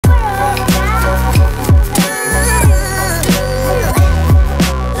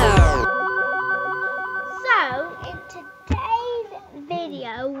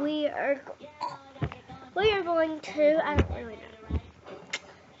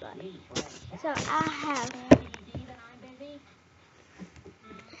So I have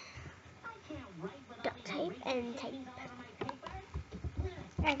duct tape and tape.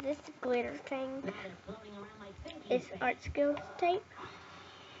 And this glitter thing is Art Skills tape.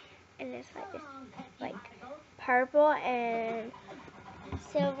 And it's like this, like purple and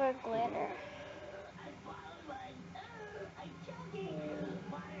silver glitter.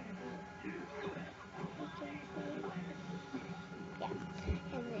 Yeah.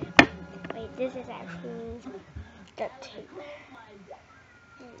 And then, wait, this is actually duct tape.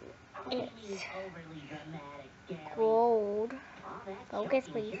 And it's gold. Focus,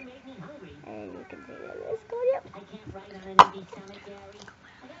 please. And you can see that it's gold. Yep.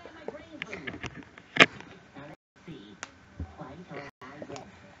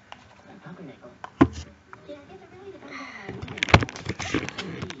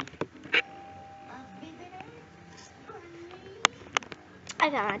 I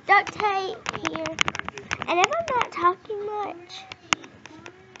got my duct tape here. And if I'm not talking much,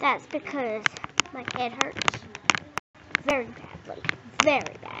 that's because my head hurts very badly.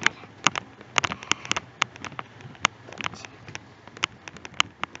 Very bad.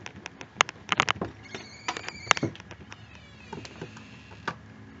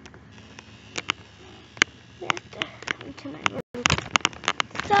 I have to come to my room.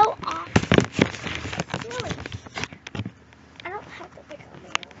 So silly. I don't have to pick out my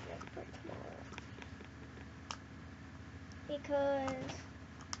outfit for tomorrow. Because,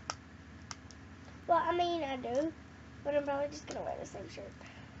 well, I mean, I do. But I'm probably just going to wear the same shirt.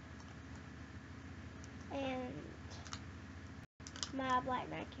 And my black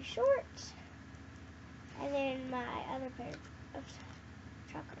Nike shorts. And then my other pair of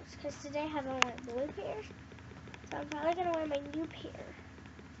chocolates. Because today I have on like blue pairs. So I'm probably going to wear my new pair.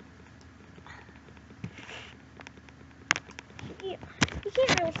 Yeah, you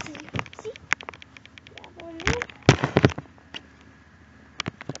can't really see. See? Yeah, one there.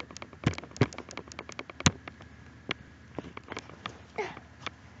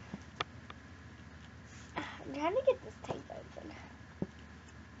 I'm trying to get this tape open.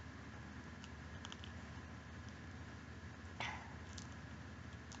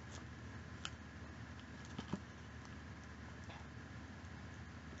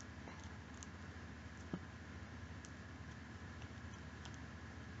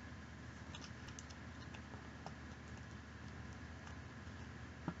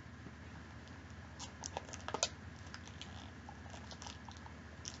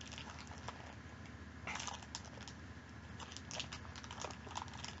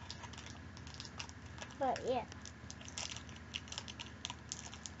 But yeah.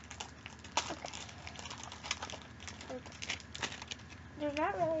 Okay. They're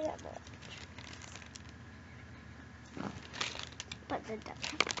not really that much. But the duct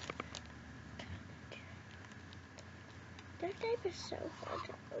tape. Duct tape is so hard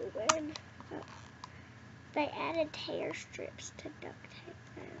to open. They added tear strips to duct tape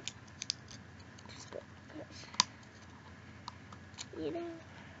now. Just because, you know,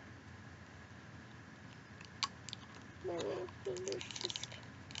 my little fingers just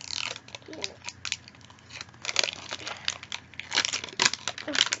can't.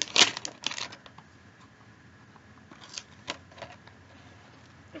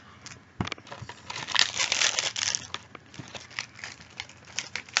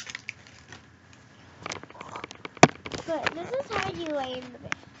 But this is how you lay in the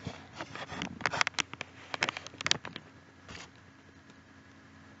bed.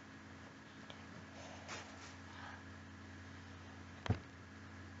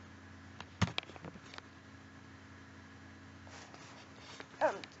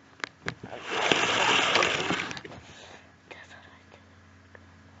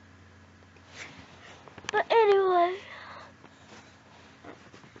 But anyway,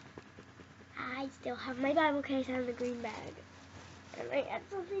 I still have my Bible case and the green bag. And I add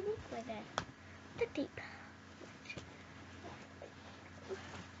something with it. Duct tape.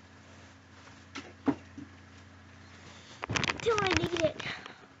 Till I need it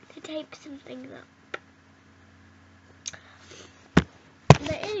to tape some things up.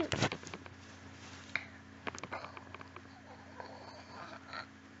 But anyway.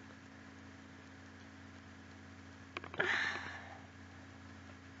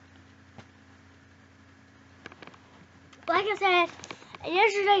 Like I said in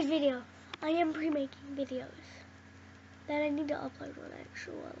yesterday's video, I am pre-making videos that I need to upload one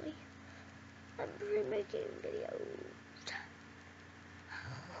actually. I'm pre-making videos.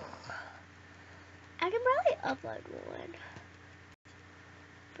 I can probably upload one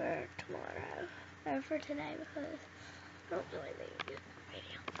for tomorrow or for today because I don't really need a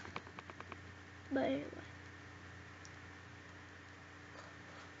video. But anyway.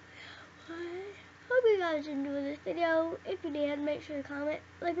 Hope you guys enjoyed this video. If you did, make sure to comment,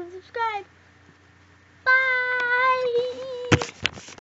 like, and subscribe. Bye!